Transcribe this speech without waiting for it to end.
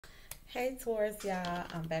Hey Taurus, y'all.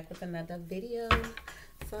 I'm back with another video.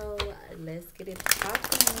 So let's get it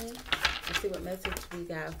popping. Let's see what message we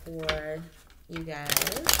got for you guys.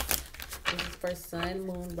 This is for Sun,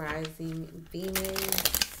 Moon, Rising,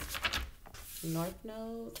 Venus, North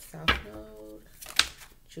Node, South Node,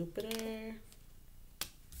 Jupiter.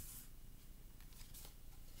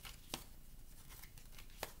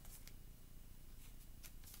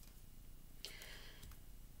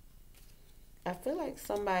 I feel like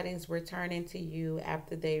somebody's returning to you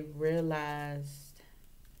after they realized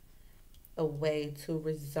a way to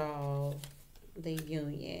resolve the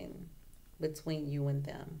union between you and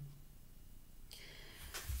them.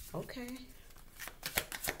 Okay.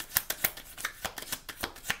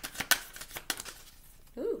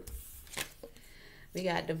 Ooh. We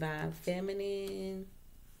got Divine Feminine.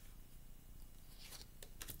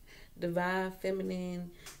 Divine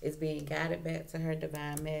Feminine is being guided back to her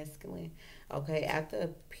Divine Masculine. Okay, after a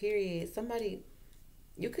period,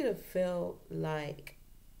 you could have felt like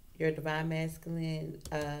your Divine Masculine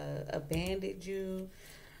abandoned you.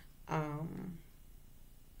 Um,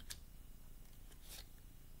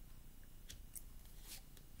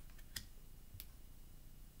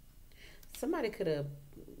 Somebody could have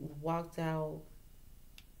walked out.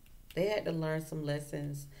 They had to learn some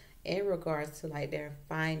lessons in regards to like their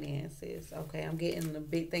finances. Okay, I'm getting the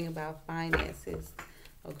big thing about finances.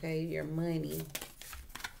 Okay, your money.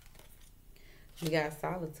 We got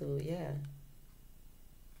solitude, yeah.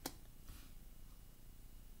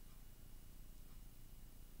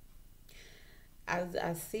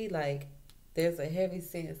 I see like there's a heavy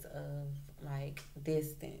sense of like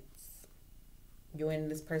distance. You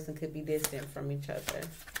and this person could be distant from each other.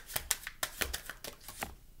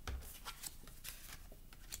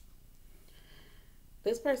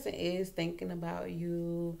 This person is thinking about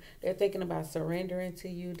you. They're thinking about surrendering to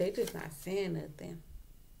you. They just not saying nothing.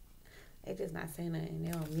 They just not saying nothing.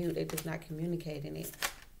 They're on mute. They just not communicating it.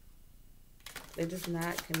 They're just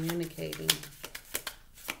not communicating.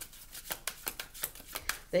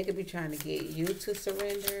 They could be trying to get you to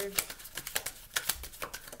surrender.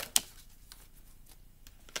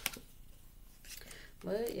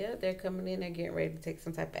 But yeah, they're coming in. They're getting ready to take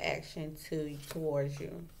some type of action towards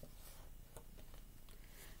you.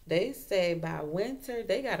 They say by winter,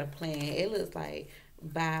 they got a plan. It looks like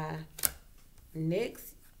by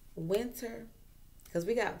next winter, because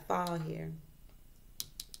we got fall here.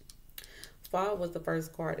 Fall was the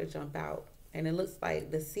first card to jump out. And it looks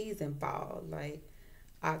like the season fall, like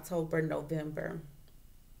October, November.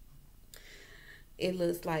 It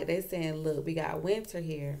looks like they're saying, look, we got winter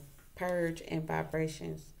here, purge and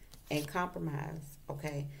vibrations and compromise,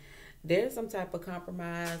 okay? There's some type of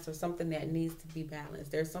compromise or something that needs to be balanced.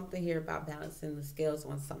 There's something here about balancing the scales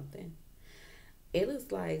on something. It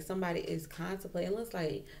looks like somebody is contemplating. It looks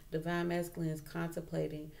like Divine Masculine is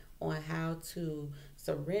contemplating on how to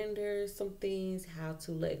surrender some things, how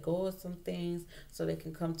to let go of some things so they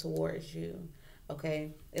can come towards you.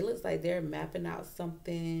 Okay? It looks like they're mapping out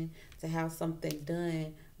something to have something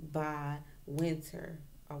done by winter.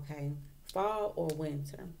 Okay? Fall or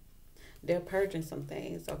winter. They're purging some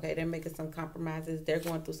things, okay? They're making some compromises. They're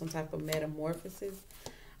going through some type of metamorphosis,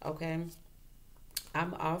 okay?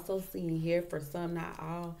 I'm also seeing here for some, not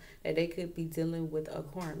all, that they could be dealing with a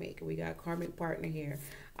karmic. We got karmic partner here,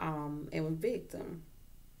 and victim.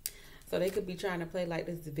 So they could be trying to play like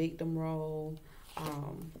this victim role,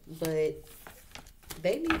 but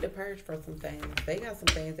they need to purge for some things. They got some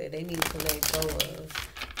things that they need to let go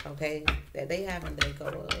of, okay? That they haven't let go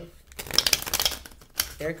of.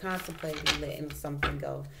 They're contemplating letting something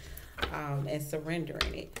go and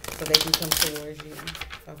surrendering it so they can come towards you.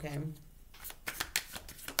 Okay.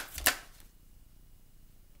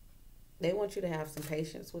 They want you to have some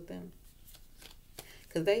patience with them.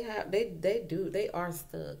 Because they are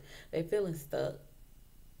stuck. They feeling stuck.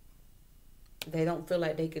 They don't feel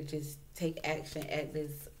like they could just take action at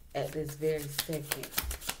this very second.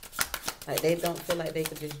 Like they don't feel like they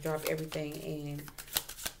could just drop everything and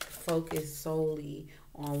focus solely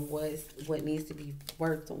on what needs to be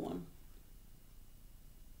worked on.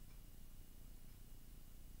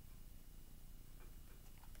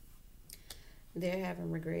 They're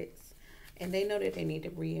having regrets, and they know that they need to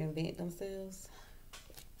reinvent themselves.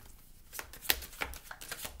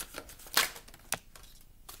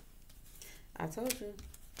 I told you.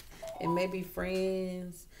 It may be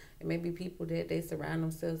friends, it may be people that they surround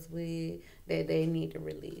themselves with that they need to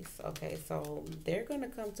release. Okay, so they're gonna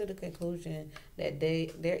come to the conclusion that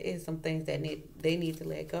there is some things that they need to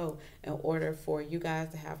let go in order for you guys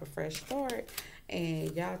to have a fresh start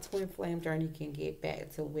and y'all twin flame journey can get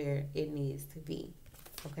back to where it needs to be.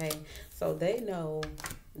 Okay, so they know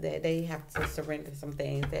that they have to surrender some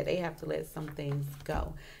things, that they have to let some things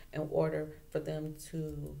go in order for them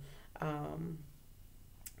to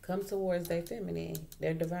come towards their feminine,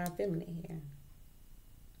 their divine feminine here.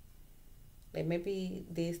 They may be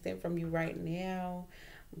distant from you right now,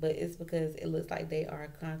 but it's because it looks like they are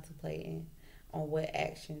contemplating on what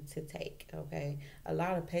action to take. Okay, a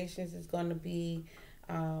lot of patience is going to be.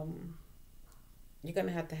 You're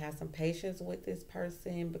gonna have to have some patience with this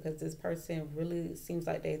person because this person really seems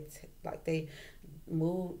like they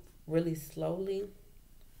move really slowly.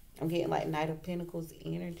 I'm getting like Knight of Pentacles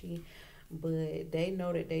energy, but they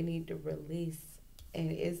know that they need to release,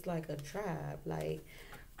 and it's like a tribe, like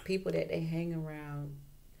people that they hang around.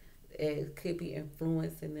 It could be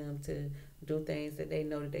influencing them to do things that they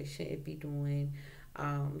know that they shouldn't be doing.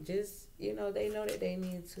 Just they know that they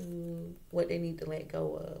need to what they need to let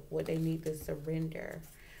go of, what they need to surrender.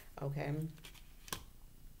 Okay,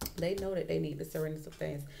 they know that they need to surrender some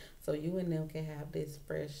things, so you and them can have this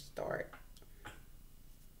fresh start.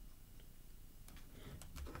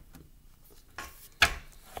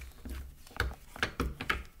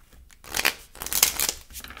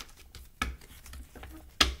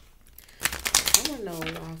 I want to know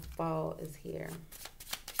why fall is here.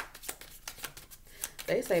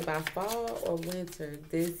 They say by fall or winter,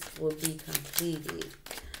 this will be completed.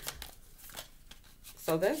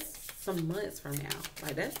 So that's some months from now.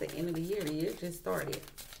 Like, that's the end of the year. The year just started.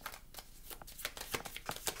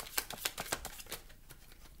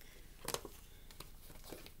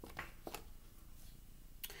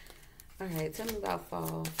 All right, tell me about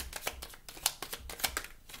fall.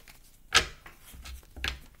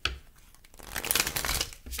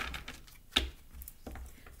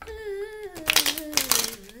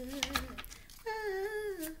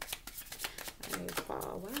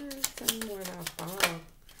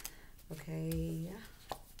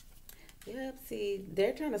 See,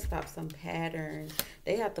 they're trying to stop some pattern.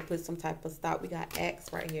 They have to put some type of stop. We got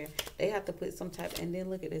X right here. They have to put some type, and then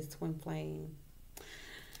look at this twin flame.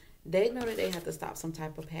 They know that they have to stop some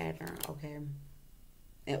type of pattern, okay?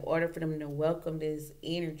 In order for them to welcome this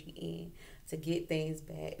energy in, to get things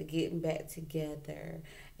back, to getting back together,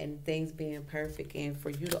 and things being perfect, and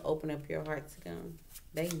for you to open up your heart to them.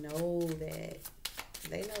 They know that.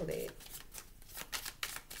 They know that.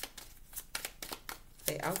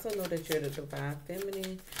 They also know that you're the divine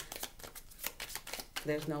feminine.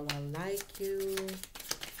 There's no one like you.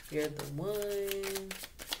 You're the one.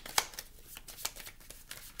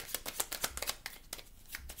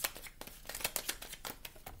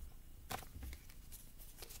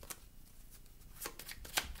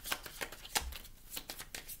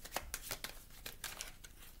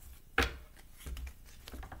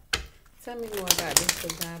 Tell me more about this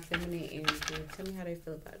divine feminine energy. Tell me how they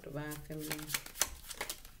feel about divine feminine.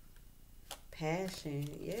 Passion.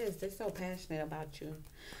 Yes, they're so passionate about you.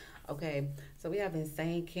 Okay, so we have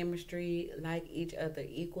insane chemistry, like each other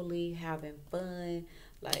equally, having fun.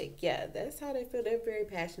 Like, yeah, that's how they feel. They're very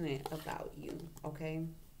passionate about you. Okay,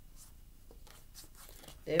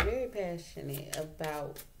 they're very passionate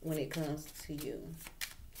about when it comes to you.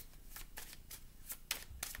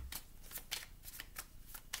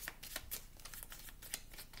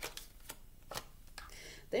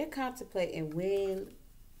 They're contemplating when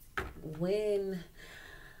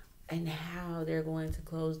and how they're going to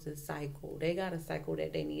close this cycle. They got a cycle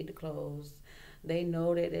that they need to close. They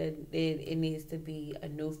know that it needs to be a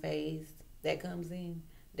new phase that comes in.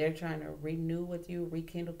 They're trying to renew with you,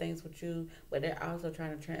 rekindle things with you, but they're also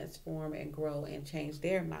trying to transform and grow and change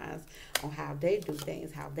their minds on how they do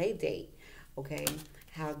things, how they date, okay,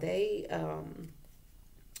 how they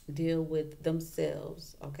deal with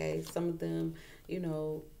themselves, okay. Some of them,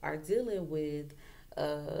 are dealing with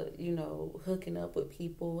hooking up with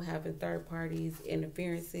people, having third parties,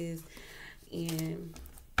 interferences, and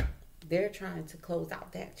they're trying to close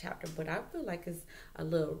out that chapter. But I feel like it's a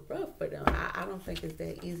little rough for them. I don't think it's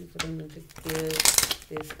that easy for them to just give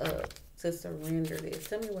this up, to surrender this.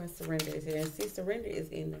 Tell me why surrender is here. And see, surrender is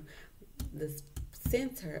in the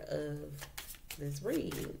center of this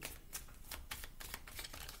reading.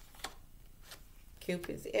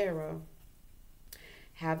 Cupid's arrow.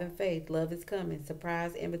 Having faith, love is coming,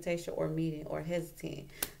 surprise, invitation, or meeting, or hesitant.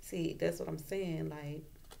 See, that's what I'm saying. Like,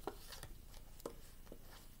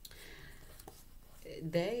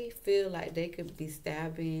 they feel like they could be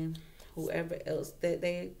stabbing whoever else that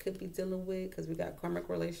they could be dealing with, because we got karmic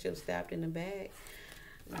relationships stabbed in the back.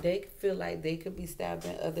 They feel like they could be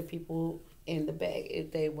stabbing other people in the back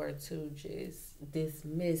if they were to just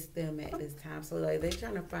dismiss them at this time. So, like, they're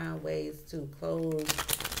trying to find ways to close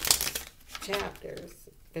chapters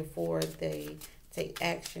before they take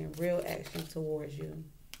action, real action towards you.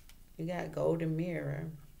 You got golden mirror.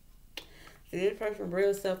 See, this person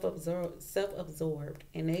real self-absorbed,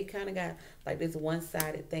 and they kind of got like this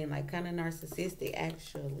one-sided thing, like kind of narcissistic,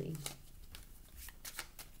 actually.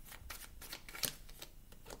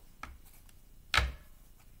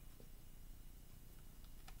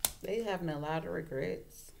 They having a lot of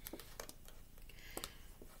regrets.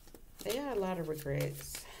 They got a lot of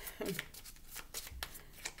regrets.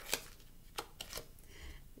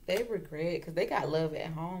 They regret because they got love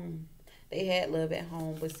at home. They had love at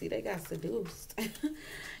home, but see, they got seduced.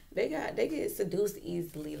 They get seduced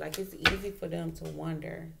easily. Like, it's easy for them to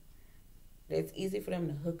wonder. It's easy for them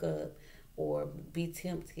to hook up or be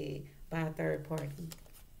tempted by a third party.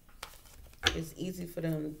 It's easy for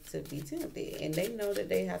them to be tempted, and they know that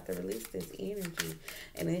they have to release this energy,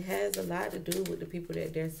 and it has a lot to do with the people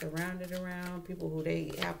that they're surrounded around, people who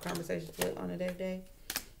they have conversations with on a day-to-day.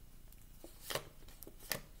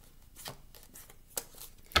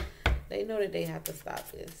 They know that they have to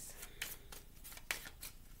stop this.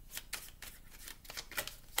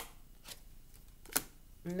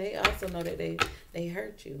 And they also know that they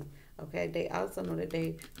hurt you. Okay, they also know that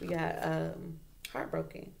we got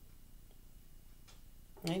heartbroken.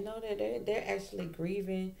 They know that they're actually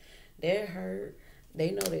grieving. They're hurt.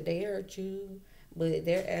 They know that they hurt you, but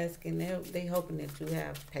they're asking. They hoping that you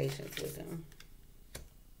have patience with them.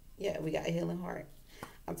 Yeah, we got a healing heart.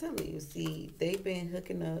 I'm telling you. See, they've been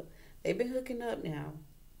hooking up. They've been hooking up now.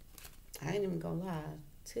 I ain't even gonna lie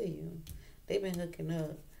to you. They've been hooking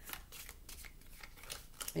up.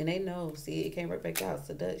 And they know. See, it came right back out.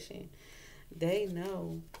 Seduction. They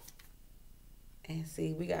know. And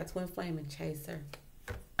see, we got twin flame and chaser.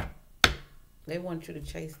 They want you to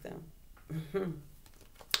chase them.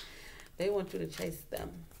 They want you to chase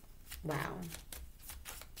them. Wow.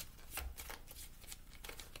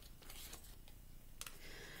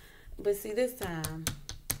 But see, this time,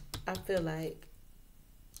 I feel like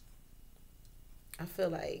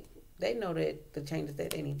they know that the changes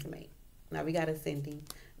that they need to make. Now we got ascending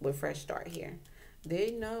with fresh start here.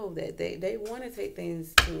 They know that they want to take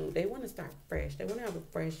things to, they want to start fresh. They want to have a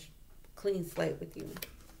fresh, clean slate with you.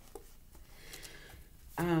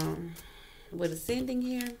 With ascending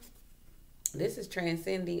here, this is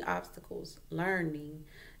transcending obstacles, learning,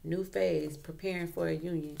 new phase, preparing for a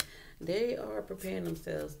union. They are preparing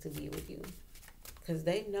themselves to be with you because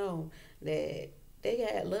they know that they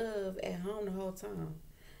got love at home the whole time.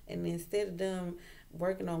 And instead of them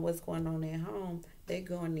working on what's going on at home, they're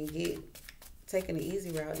going to taking the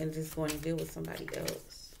easy route and just going to deal with somebody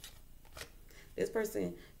else. This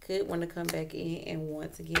person could want to come back in and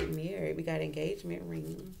want to get married. We got engagement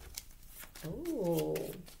ring. Oh,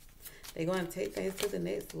 they're going to take things to the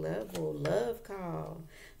next level. Love call.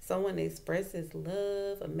 Someone expresses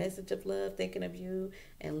love, a message of love, thinking of you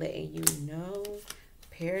and letting you know.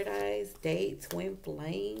 Paradise, date, twin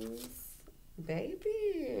flames.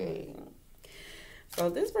 Baby. So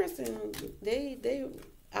this person,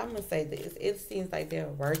 I'm going to say this. It seems like they're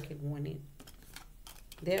working on it.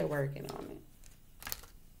 They're working on it.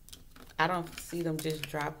 I don't see them just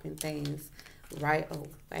dropping things right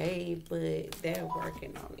away, but they're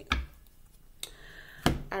working on it.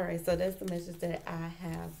 All right, so that's the message that I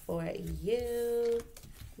have for you.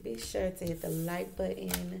 Be sure to hit the like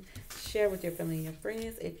button, share with your family and your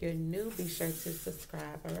friends. If you're new, be sure to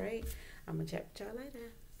subscribe, all right? I'm going to chat with y'all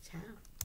later. Ciao.